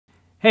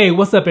Hey,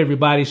 what's up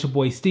everybody? It's your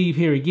boy Steve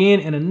here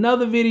again in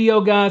another video,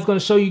 guys. Going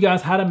to show you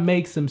guys how to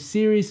make some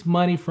serious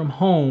money from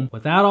home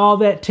without all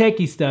that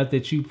techie stuff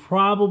that you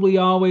probably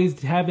always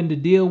having to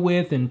deal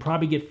with and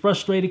probably get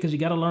frustrated because you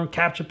got to learn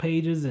capture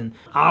pages and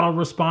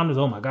autoresponders.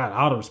 Oh my God,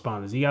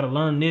 autoresponders. You got to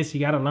learn this, you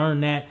got to learn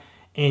that,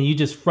 and you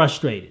just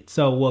frustrated.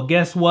 So, well,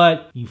 guess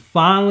what? You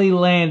finally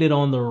landed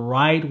on the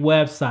right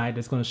website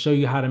that's going to show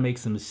you how to make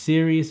some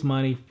serious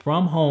money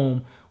from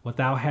home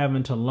without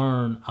having to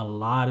learn a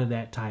lot of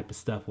that type of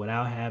stuff,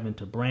 without having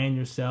to brand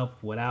yourself,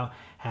 without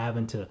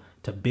having to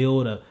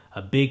build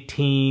a big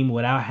team,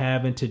 without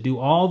having to do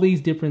all these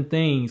different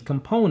things,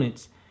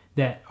 components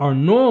that are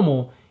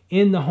normal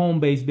in the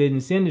home-based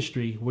business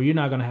industry where you're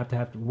not going to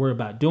have to worry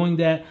about doing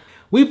that.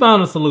 We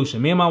found a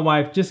solution. Me and my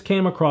wife just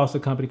came across a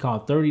company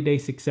called 30-Day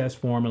Success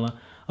Formula.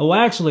 Oh,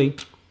 actually,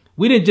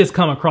 we didn't just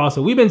come across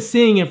it. We've been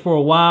seeing it for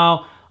a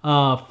while.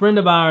 A friend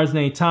of ours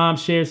named Tom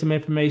shared some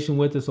information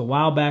with us a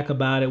while back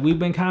about it. We've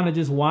been kind of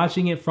just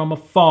watching it from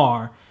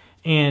afar.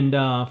 And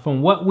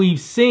from what we've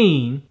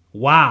seen,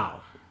 wow,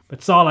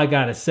 that's all I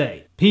got to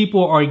say.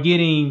 People are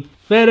getting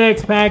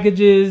FedEx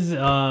packages,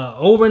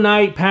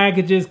 overnight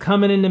packages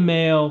coming in the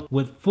mail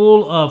with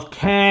full of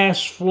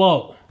cash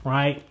flow,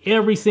 right?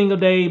 Every single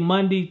day,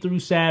 Monday through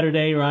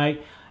Saturday,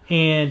 right?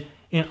 And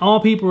all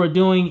people are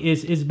doing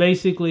is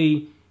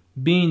basically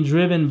being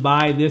driven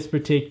by this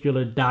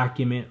particular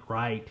document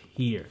right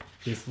here,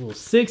 this little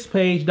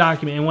 6-page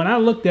document. And when I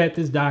looked at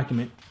this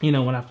document, you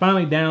know, when I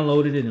finally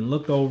downloaded it and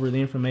looked over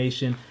the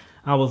information,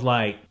 I was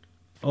like,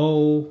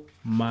 oh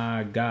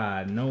my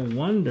God, no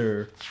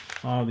wonder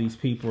all these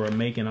people are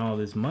making all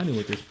this money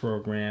with this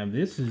program.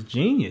 This is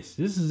genius.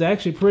 This is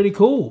actually pretty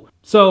cool.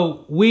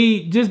 So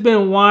we just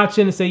been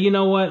watching and say, you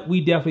know what,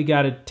 we definitely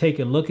got to take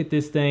a look at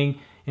this thing.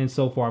 And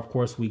so far, of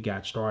course, we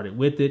got started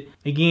with it.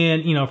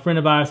 Again, you know, a friend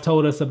of ours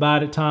told us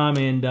about it, Tom,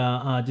 and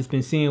just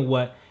been seeing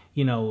what,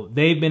 you know,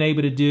 they've been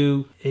able to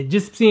do.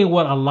 Just seeing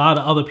what a lot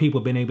of other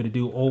people have been able to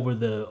do over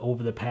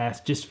the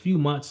past just few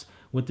months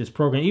with this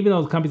program. Even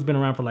though the company's been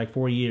around for like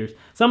 4 years,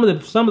 some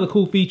of the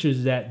cool features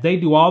is that they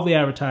do all the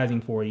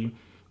advertising for you.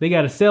 They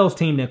got a sales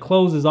team that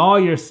closes all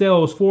your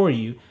sales for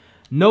you.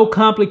 No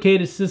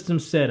complicated system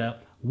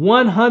setup.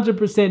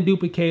 100%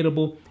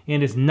 duplicatable,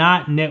 and it's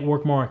not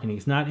network marketing.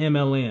 It's not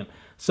MLM.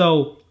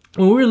 So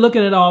when we were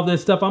looking at all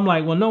this stuff, I'm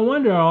like, well, no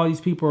wonder all these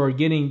people are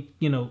getting,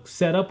 you know,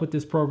 set up with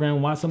this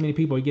program. Why so many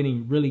people are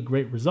getting really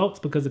great results?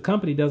 Because the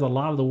company does a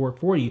lot of the work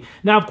for you.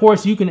 Now, of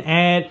course, you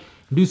can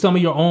do some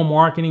of your own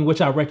marketing,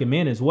 which I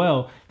recommend as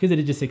well, because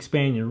it'll just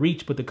expand your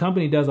reach. But the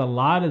company does a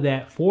lot of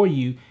that for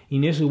you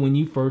initially when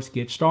you first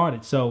get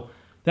started. So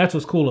that's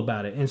what's cool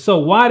about it. And so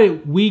why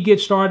did we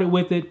get started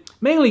with it?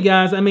 Mainly,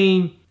 guys, I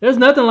mean, there's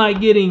nothing like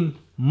getting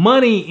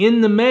money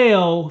in the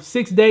mail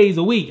 6 days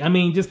a week. I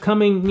mean, just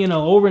coming, you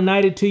know,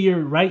 overnighted to your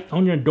right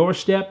on your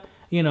doorstep,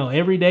 you know,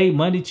 every day,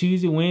 Monday,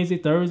 Tuesday, Wednesday,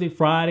 Thursday,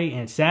 Friday,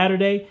 and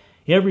Saturday,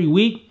 every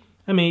week.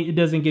 I mean, it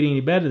doesn't get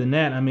any better than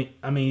that. I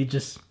mean, it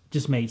just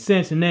made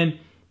sense. And then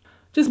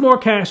just more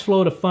cash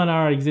flow to fund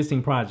our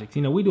existing projects.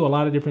 You know, we do a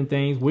lot of different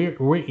things.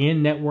 We're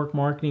in network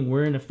marketing.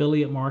 We're in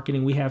affiliate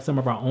marketing. We have some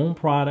of our own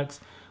products.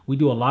 We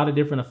do a lot of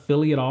different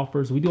affiliate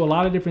offers. We do a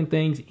lot of different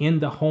things in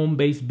the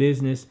home-based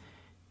business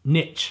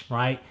niche,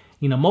 right?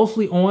 You know,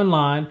 mostly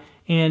online.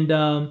 And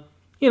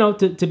you know,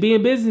 to be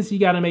in business, you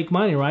got to make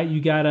money, right? You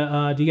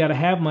gotta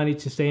have money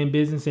to stay in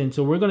business. And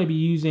so we're going to be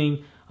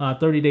using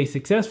 30-Day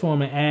Success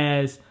Formula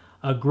as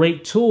a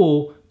great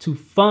tool to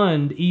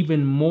fund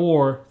even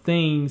more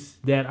things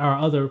that our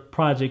other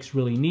projects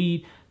really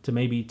need, to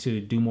maybe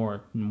to do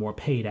more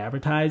paid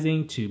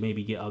advertising, to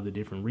maybe get other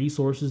different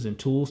resources and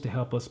tools to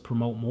help us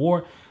promote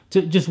more,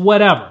 to just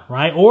whatever,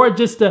 right? Or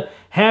just to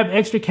have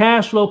extra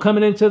cash flow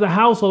coming into the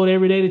household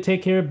every day to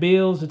take care of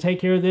bills, to take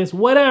care of this,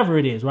 whatever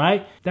it is,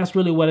 right? That's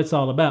really what it's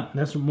all about.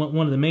 That's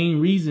one of the main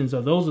reasons,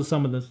 or those are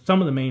some of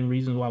the main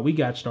reasons why we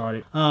got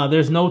started.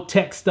 There's no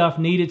tech stuff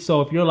needed.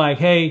 So if you're like,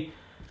 hey,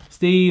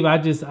 Steve,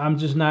 I'm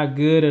just not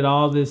good at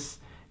all this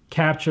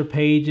capture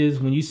pages.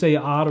 When you say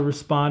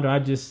autoresponder,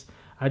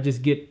 I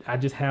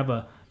just have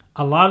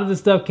a lot of the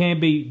stuff can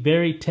be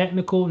very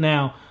technical.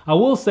 Now, I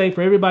will say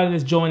for everybody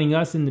that's joining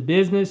us in the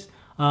business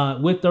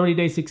with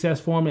 30-Day Success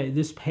Formula,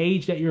 this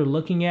page that you're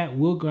looking at,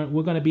 we're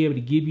going to be able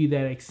to give you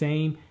the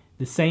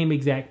same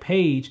exact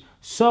page,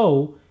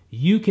 so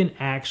you can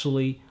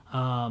actually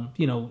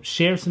you know,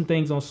 share some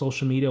things on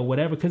social media or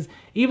whatever. Because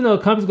even though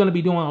the company's going to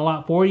be doing a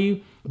lot for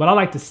you, but I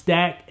like to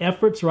stack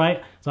efforts,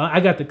 right? So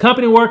I got the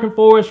company working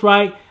for us,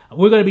 right?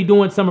 We're going to be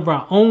doing some of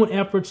our own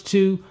efforts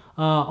too.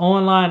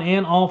 Online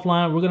and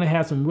offline. We're going to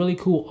have some really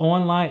cool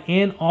online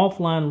and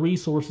offline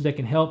resources that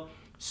can help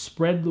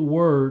spread the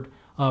word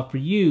for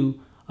you,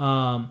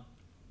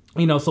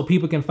 you know, so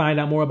people can find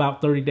out more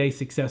about 30-Day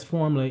Success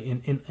Formula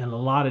in a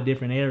lot of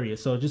different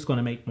areas. So it's just going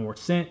to make more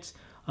sense.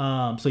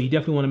 So you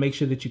definitely want to make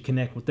sure that you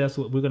connect with us.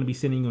 We're going to be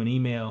sending you an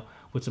email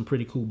with some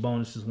pretty cool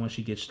bonuses once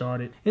you get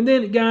started. And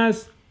then,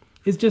 guys,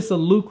 it's just a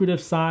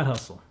lucrative side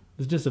hustle.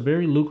 It's just a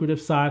very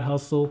lucrative side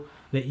hustle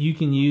that you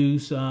can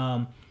use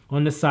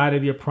on the side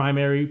of your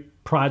primary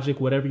project,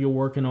 whatever you're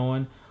working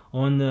on,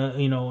 on the,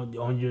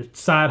 on your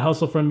side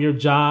hustle from your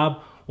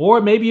job,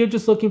 or maybe you're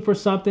just looking for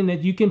something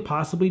that you can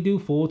possibly do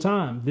full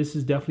time. This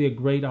is definitely a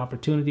great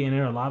opportunity, and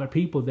there are a lot of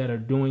people that are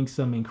doing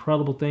some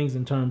incredible things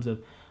in terms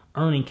of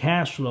earning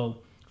cash flow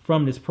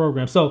from this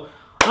program. So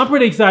I'm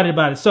pretty excited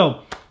about it.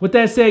 So with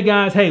that said,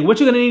 guys, hey, what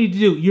you're gonna need to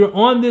do, you're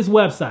on this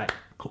website.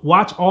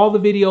 Watch all the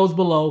videos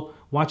below.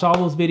 Watch all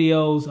those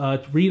videos.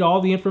 Read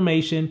all the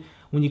information.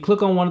 When you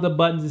click on one of the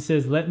buttons, it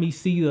says, let me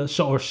see the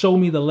show, or show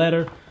me the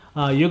letter.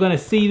 You're going to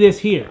see this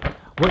here.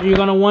 What you're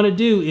going to want to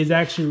do is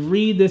actually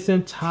read this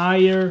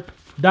entire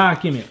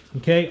document,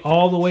 okay,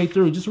 all the way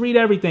through. Just read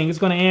everything. It's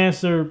going to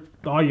answer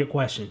all your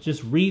questions.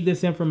 Just read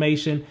this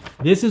information.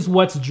 This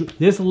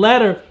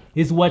letter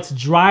is what's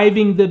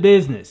driving the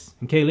business.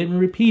 Okay, let me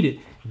repeat it.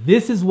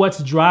 This is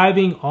what's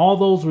driving all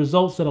those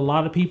results that a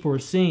lot of people are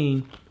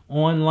seeing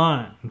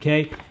online.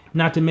 Okay.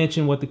 Not to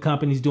mention what the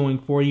company's doing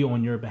for you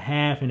on your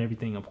behalf and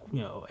everything,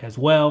 as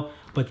well.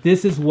 But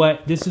this is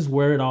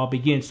where it all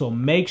begins. So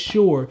make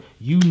sure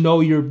you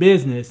know your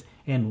business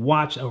and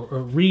watch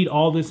or read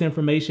all this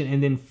information,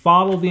 and then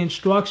follow the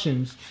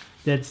instructions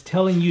that's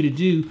telling you to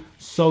do,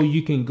 so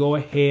you can go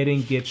ahead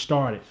and get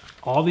started.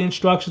 All the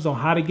instructions on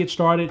how to get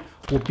started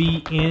will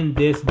be in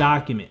this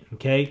document.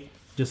 Okay.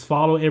 Just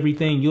follow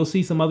everything. You'll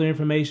see some other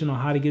information on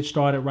how to get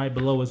started right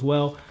below as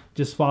well.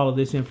 Just follow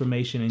this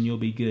information and you'll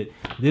be good.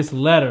 This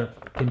letter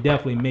can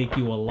definitely make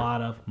you a lot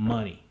of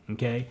money,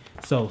 okay?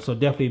 So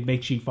definitely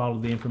make sure you follow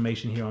the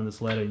information here on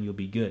this letter and you'll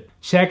be good.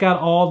 Check out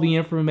all the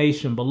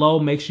information below.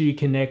 Make sure you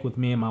connect with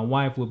me and my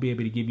wife. We'll be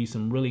able to give you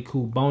some really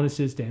cool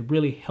bonuses to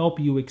really help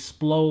you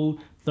explode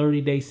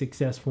 30-day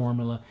success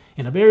formula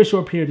in a very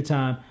short period of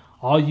time.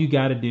 All you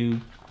got to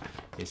do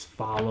is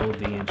follow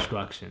the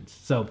instructions.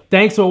 So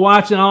thanks for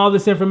watching all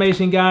this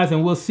information, guys,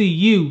 and we'll see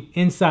you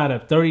inside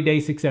of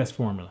 30-day success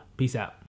formula. Peace out.